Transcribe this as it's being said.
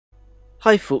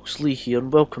Hi folks, Lee here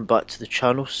and welcome back to the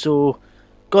channel. So,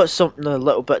 got something a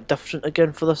little bit different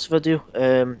again for this video,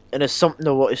 and it's something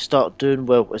I want to start doing.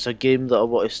 Well, it's a game that I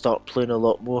want to start playing a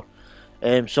lot more.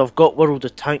 So I've got World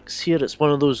of Tanks here. It's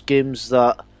one of those games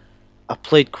that I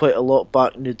played quite a lot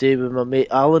back in the day with my mate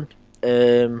Alan,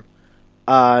 and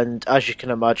as you can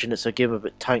imagine it's a game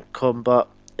about tank combat,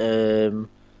 and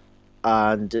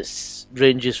it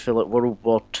ranges for like World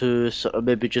War II, sort of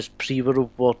maybe just pre-World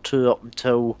War II up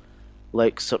until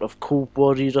like sort of Cold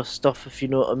War era stuff, if you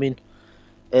know what I mean.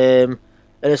 And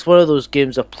it's one of those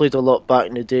games I played a lot back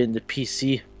in the day in the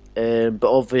PC, but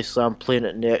obviously I'm playing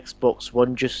it in the Xbox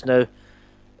One just now.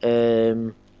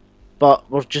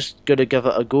 But we're just gonna give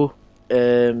it a go.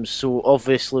 So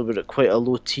obviously we're at quite a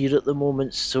low tier at the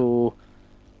moment, so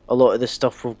a lot of the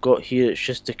stuff we've got here, it's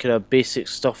just the kind of basic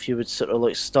stuff you would sort of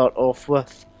like start off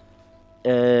with.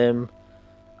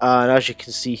 And as you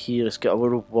can see here, it's got a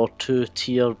World War II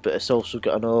tier, but it's also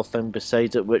got another thing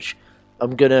beside it, which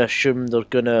I'm going to assume they're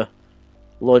going to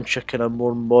launch a kind of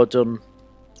more modern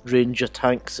range of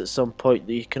tanks at some point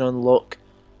that you can unlock.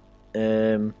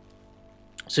 So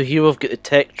here we've got the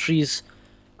tech trees.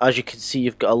 As you can see,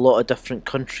 you've got a lot of different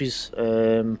countries,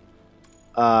 and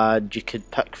you could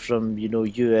pick from, you know,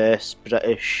 US,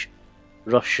 British,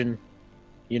 Russian,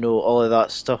 you know, all of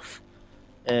that stuff.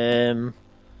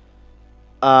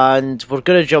 And we're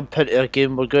going to jump into a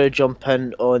game. We're going to jump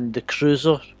in on the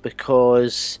cruiser,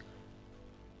 because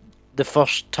the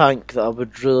first tank that I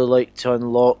would really like to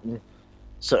unlock and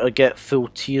sort of get full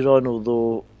tier on,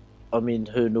 although I mean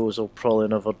who knows, I'll probably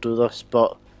never do this,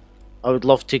 but I would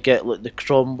love to get like the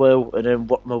Cromwell and then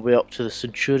work my way up to the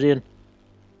Centurion.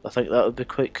 I think that would be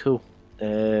quite cool.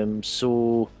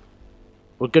 So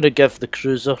we're going to give the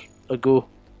cruiser a go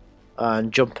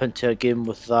and jump into a game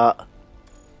with that.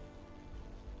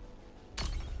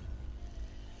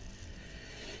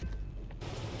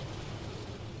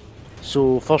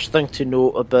 So first thing to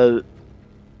note about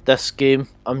this game,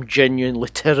 I'm genuinely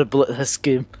terrible at this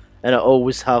game, and I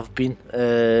always have been.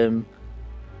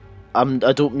 I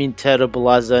don't mean terrible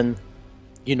as in,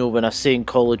 you know, when I say in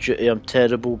Call of Duty I'm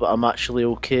terrible, but I'm actually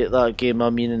okay at that game. I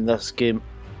mean in this game,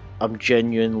 I'm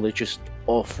genuinely just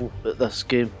awful at this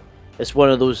game. It's one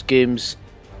of those games,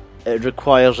 it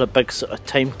requires a big sort of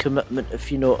time commitment, if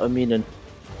you know what I mean, and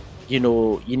you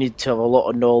know, you need to have a lot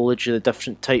of knowledge of the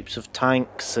different types of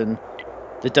tanks and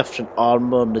the different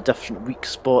armour and the different weak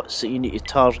spots that you need to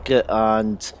target,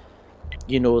 and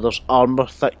you know, there's armour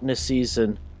thicknesses,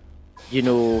 and you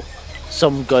know,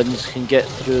 some guns can get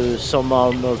through some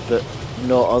armour but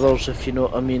not others, if you know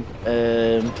what I mean.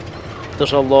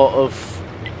 There's a lot of,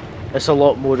 it's a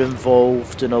lot more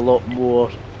involved and a lot more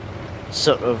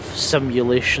sort of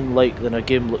simulation like than a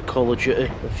game like Call of Duty,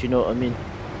 if you know what I mean.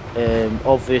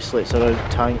 Obviously it's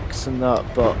around tanks and that,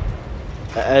 but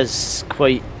it is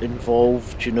quite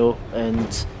involved, you know,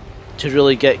 and to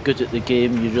really get good at the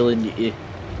game you really need to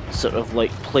sort of like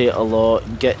play it a lot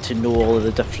and get to know all of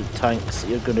the different tanks that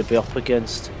you're going to be up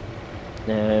against.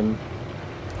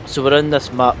 So we're in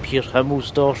this map here,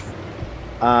 Himmelsdorf,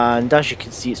 and as you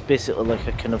can see it's basically like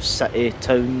a kind of city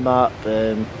town map.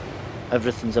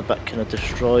 Everything's a bit kind of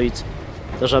destroyed.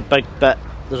 There's a big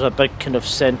kind of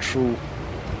central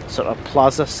sort of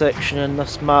plaza section in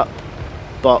this map,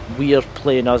 but we are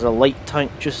playing as a light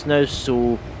tank just now,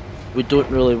 so we don't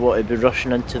really want to be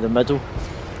rushing into the middle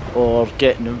or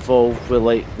getting involved with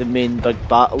like the main big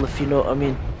battle, if you know what I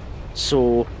mean.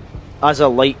 So as a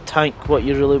light tank, what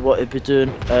you really want to be doing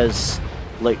is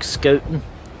like scouting,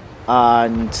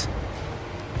 and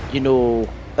you know,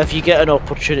 if you get an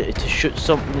opportunity to shoot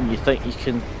something and you think you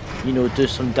can, you know, do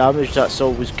some damage, that's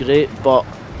always great, but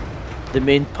the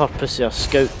main purpose of a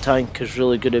scout tank is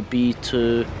really going to be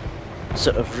to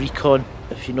sort of recon,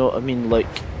 if you know what I mean, like,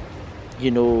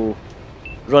 you know,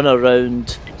 run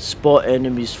around, spot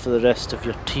enemies for the rest of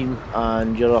your team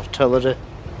and your artillery,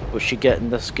 which you get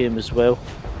in this game as well.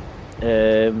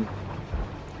 So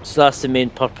that's the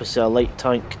main purpose of a light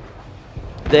tank.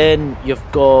 Then you've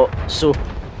got, so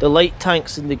the light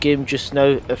tanks in the game just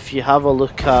now, if you have a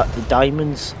look at the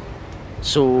diamonds,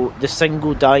 so the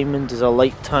single diamond is a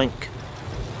light tank.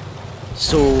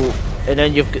 So, and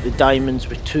then you've got the diamonds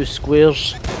with two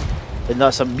squares, and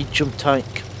that's a medium tank.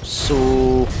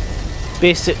 So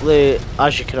basically,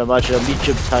 as you can imagine, a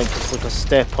medium tank is like a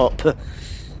step up,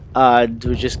 and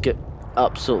we just get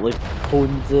absolutely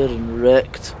pwned there and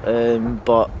wrecked.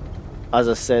 But as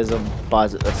I says, I'm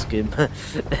bad at this game.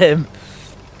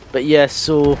 But yeah,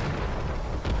 so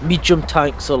medium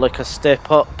tanks are like a step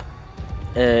up.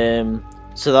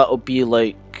 So that'll be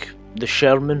like the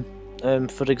Sherman,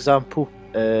 for example.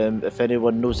 If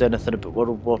anyone knows anything about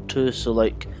World War II, so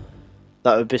like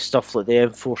That would be stuff like the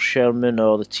M4 Sherman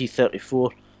or the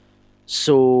T-34.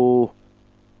 So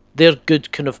they're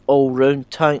good kind of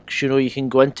all-round tanks. You know, you can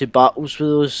go into battles with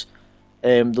those.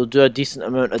 They'll do a decent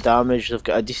amount of damage. They've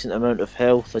got a decent amount of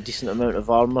health, a decent amount of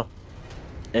armour.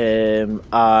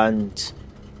 And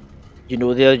you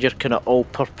know, they're your kind of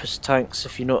all-purpose tanks,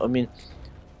 if you know what I mean.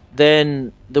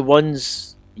 Then the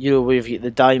ones, you know, where you've got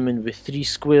the diamond with 3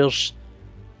 squares,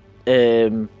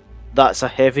 that's a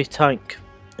heavy tank.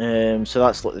 So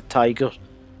that's like the Tiger.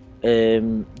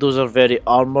 Those are very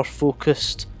armour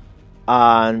focused,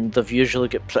 and they've usually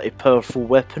got pretty powerful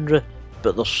weaponry,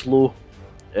 but they're slow.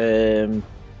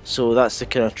 So that's the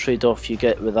kind of trade-off you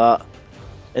get with that.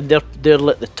 And they're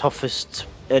like the toughest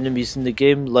enemies in the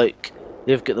game. Like,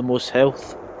 they've got the most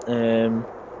health, and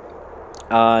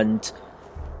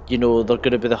you know, they're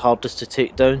going to be the hardest to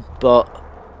take down. But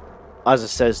as I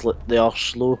says, like, they are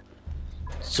slow.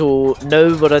 So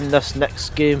now we're in this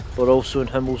next game. We're also in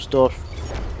Himmelsdorf.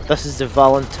 This is the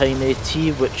Valentine AT,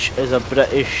 which is a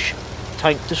British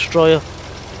tank destroyer.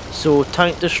 So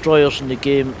tank destroyers in the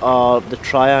game are the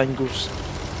triangles,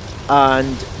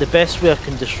 and the best way I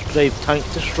can describe tank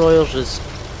destroyers is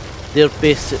they're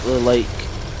basically like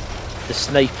the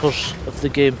snipers of the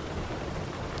game,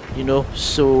 you know.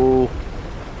 So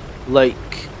like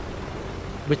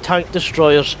with tank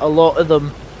destroyers, a lot of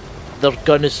them, their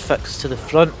gun is fixed to the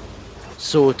front,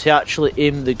 so to actually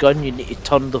aim the gun you need to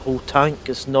turn the whole tank.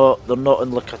 They're not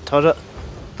in like a turret.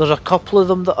 There's a couple of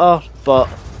them that are, but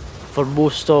for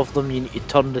most of them you need to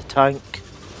turn the tank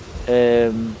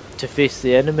to face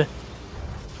the enemy.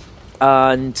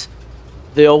 And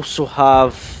they also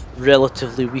have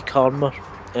relatively weak armour,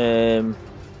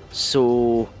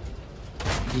 so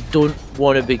you don't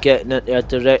want to be getting into a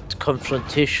direct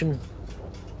confrontation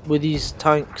with these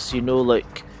tanks, you know.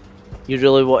 Like, you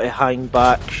really want to hang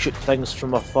back, shoot things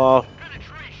from afar,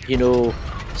 you know,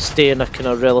 stay in a kind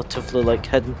of relatively like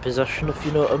hidden position, if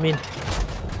you know what I mean.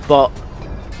 But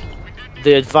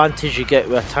the advantage you get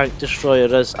with a tank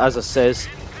destroyer is, as I says,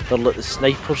 they're like the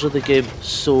snipers of the game.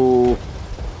 So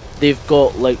they've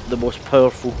got like the most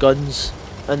powerful guns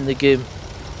in the game.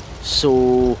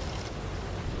 So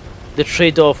the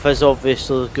trade-off is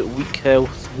obviously they've got weak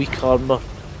health, weak armour,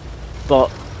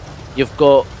 but you've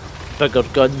got bigger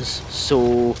guns.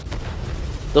 So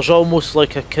there's almost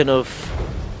like a kind of,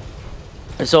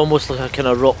 it's almost like a kind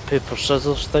of rock paper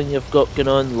scissors thing you've got going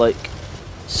on. Like,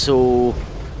 so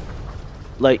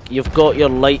like you've got your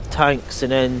light tanks,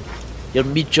 and then your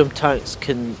medium tanks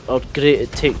are great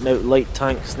at taking out light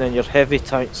tanks, and then your heavy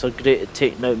tanks are great at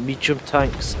taking out medium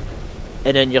tanks,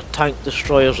 and then your tank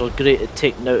destroyers are great at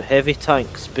taking out heavy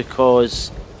tanks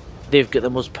because they've got the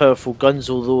most powerful guns.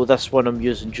 Although this one I'm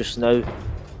using just now,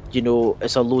 you know,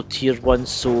 it's a low tier one,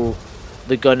 so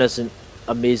the gun isn't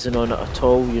amazing on it at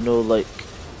all, you know. Like,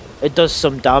 it does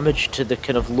some damage to the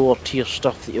kind of lower tier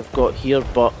stuff that you've got here,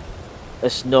 but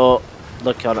it's not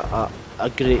like a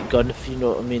great gun, if you know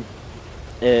what I mean.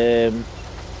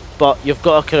 But you've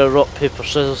got a kind of rock paper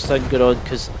scissors thing going on,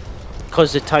 because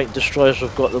the tank destroyers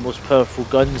have got the most powerful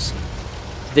guns.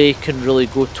 They can really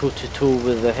go toe to toe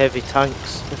with the heavy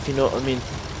tanks, if you know what I mean.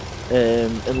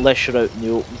 Unless you're out in the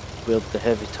open where the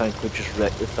heavy tank would just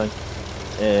wreck the thing.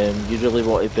 You really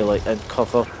want to be like in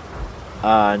cover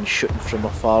and shooting from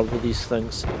afar with these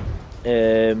things.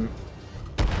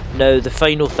 Now the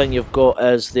final thing you've got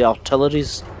is the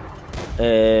artilleries,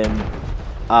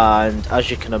 and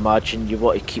as you can imagine, you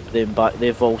want to keep them back.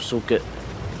 They've also got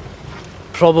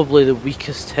probably the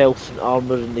weakest health and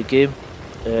armour in the game,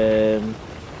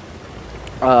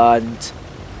 and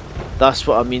that's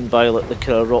what I mean by like the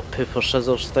kind of rock paper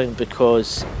scissors thing,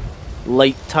 because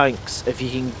light tanks, if you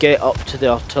can get up to the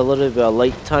artillery with a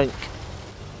light tank,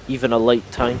 even a light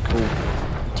tank will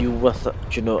deal with it,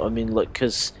 do you know what I mean? Like,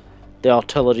 because the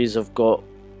artilleries have got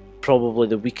probably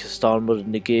the weakest armour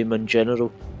in the game in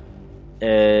general.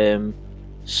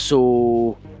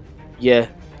 So yeah,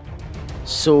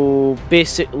 so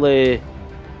basically,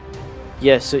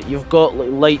 yeah, so you've got like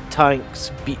light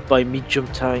tanks beat by medium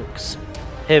tanks,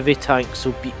 heavy tanks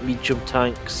will beat medium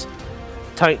tanks,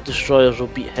 tank destroyers will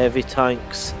beat heavy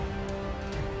tanks.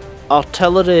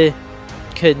 Artillery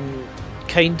can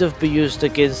kind of be used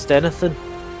against anything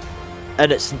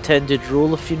in its intended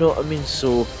role, if you know what I mean.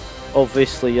 So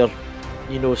obviously you're,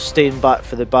 you know, staying back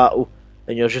for the battle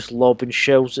and you're just lobbing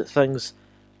shells at things.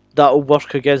 That'll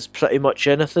work against pretty much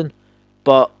anything.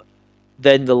 But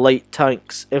then the light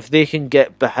tanks, if they can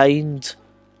get behind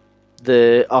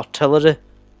the artillery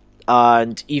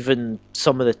and even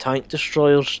some of the tank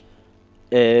destroyers,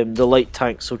 the light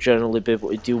tanks will generally be able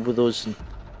to deal with those. And,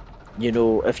 you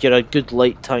know, if you're a good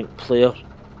light tank player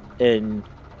and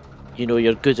You know,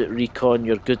 you're good at recon,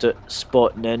 you're good at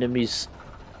spotting enemies,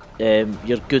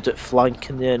 you're good at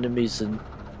flanking the enemies, and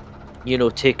you know,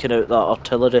 taking out that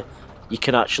artillery. You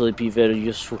can actually be very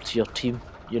useful to your team,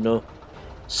 you know.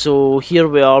 So here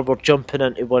we are, we're jumping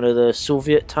into one of the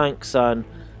Soviet tanks, and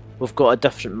we've got a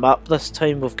different map this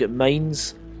time. We've got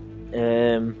mines.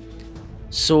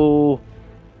 So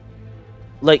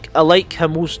like, I like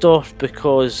Himmelsdorf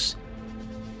because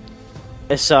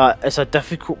it's a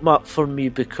difficult map for me,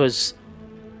 because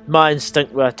my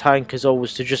instinct with a tank is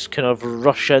always to just kind of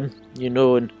rush in, you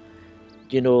know, and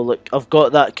you know, like, I've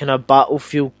got that kind of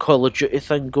Battlefield Call of Duty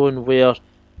thing going where,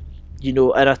 you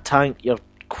know, in a tank you're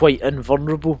quite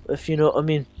invulnerable, if you know what I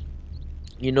mean.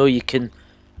 You know, you can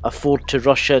afford to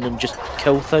rush in and just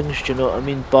kill things, do you know what I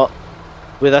mean? But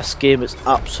with this game it's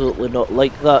absolutely not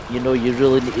like that, you know, you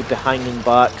really need to be hanging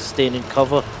back, staying in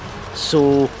cover.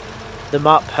 So the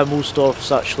map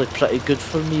Himmelsdorf's actually pretty good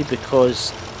for me,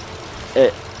 because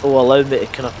it will allow me to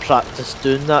kind of practice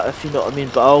doing that, if you know what I mean.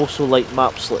 But I also like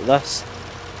maps like this.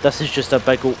 This is just a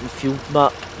big open field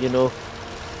map, you know.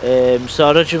 So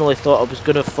I originally thought I was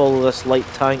going to follow this light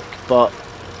tank, but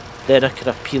then I kind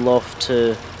of peel off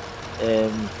to,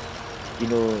 you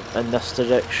know, in this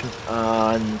direction,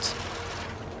 and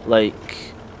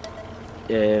like,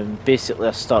 basically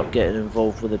I start getting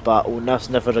involved with the battle, and that's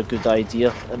never a good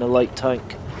idea in a light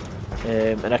tank.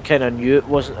 And I kind of knew it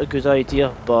wasn't a good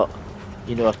idea, but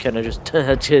you know, I kind of just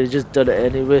just done it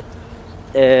anyway.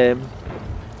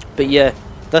 But yeah,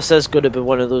 this is going to be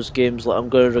one of those games that I'm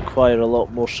going to require a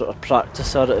lot more sort of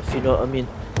practice at it, if you know what I mean.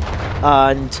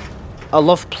 And I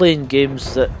love playing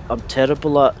games that I'm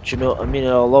terrible at, do you know what I mean?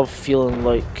 And I love feeling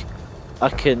like I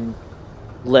can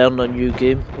learn a new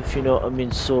game, if you know what I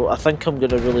mean. So I think I'm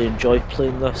going to really enjoy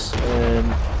playing this.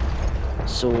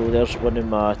 So there's one of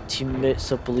my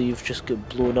teammates, I believe, just got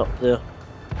blown up there.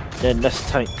 Then this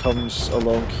tank comes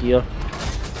along here.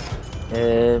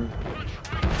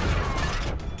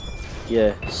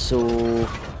 Yeah, so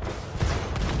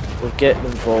we're getting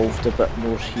involved a bit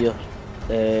more here.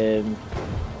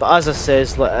 But as I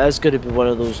says, like, it is going to be one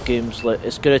of those games, like,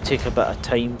 it's going to take a bit of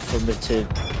time for me to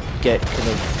get kind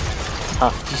of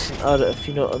half decent at it, if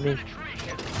you know what I mean.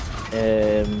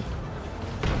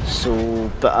 So,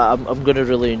 but I'm going to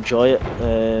really enjoy it.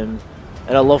 And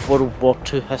I love World War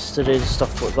II history and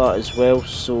stuff like that as well,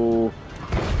 so,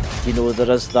 you know,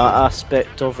 there is that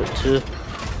aspect of it too.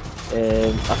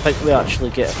 I think we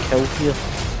actually get a kill here.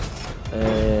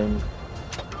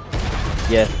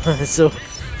 Yeah, so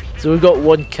we got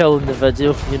one kill in the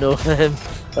video, you know.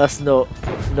 That's not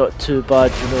too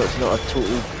bad, you know, it's not a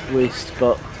total waste,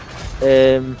 but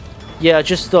yeah, I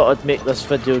just thought I'd make this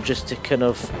video just to kind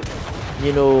of,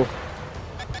 you know,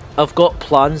 I've got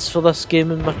plans for this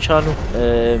game in my channel,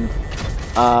 and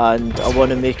I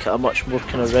want to make it a much more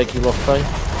kind of regular thing.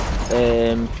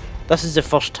 This is the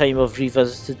first time I've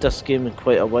revisited this game in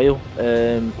quite a while,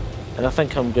 and I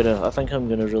think I'm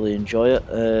gonna really enjoy it.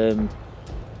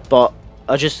 But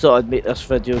I just thought I'd make this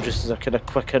video just as a kind of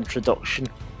quick introduction,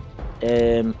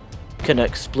 kind of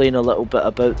explain a little bit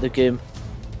about the game,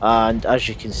 and as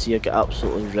you can see, I get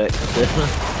absolutely wrecked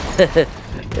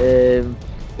there.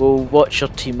 We'll watch your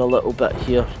team a little bit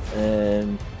here,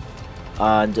 and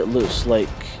it looks like,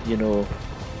 you know,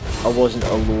 I wasn't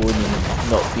alone in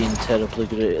not being terribly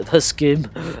great at this game,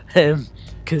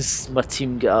 because my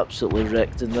team get absolutely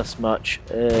wrecked in this match.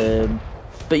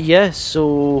 But yeah,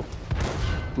 so,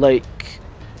 like,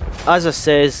 as I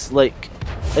says, like,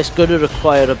 it's going to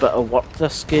require a bit of work,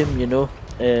 this game, you know.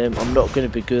 I'm not going to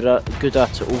be good at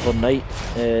it overnight,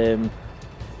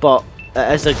 but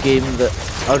it is a game that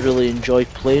I really enjoy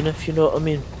playing, if you know what I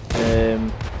mean.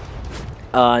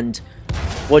 And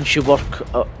once you work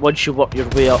your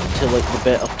way up to like the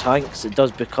better tanks, it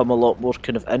does become a lot more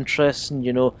kind of interesting,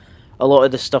 you know. A lot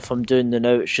of the stuff I'm doing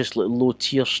now, it's just like low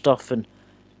tier stuff, and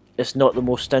it's not the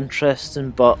most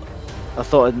interesting, but I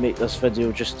thought I'd make this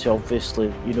video just to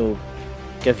obviously, you know,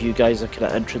 give you guys a kind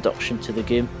of introduction to the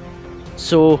game.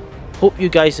 So, hope you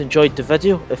guys enjoyed the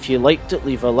video. If you liked it,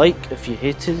 leave a like. If you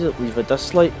hated it, leave a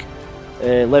dislike.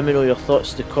 Let me know your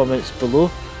thoughts in the comments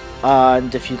below.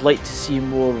 And if you'd like to see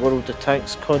more World of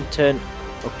Tanks content,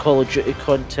 or Call of Duty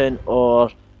content,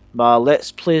 or my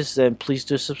Let's Plays, then please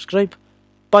do subscribe.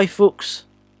 Bye folks.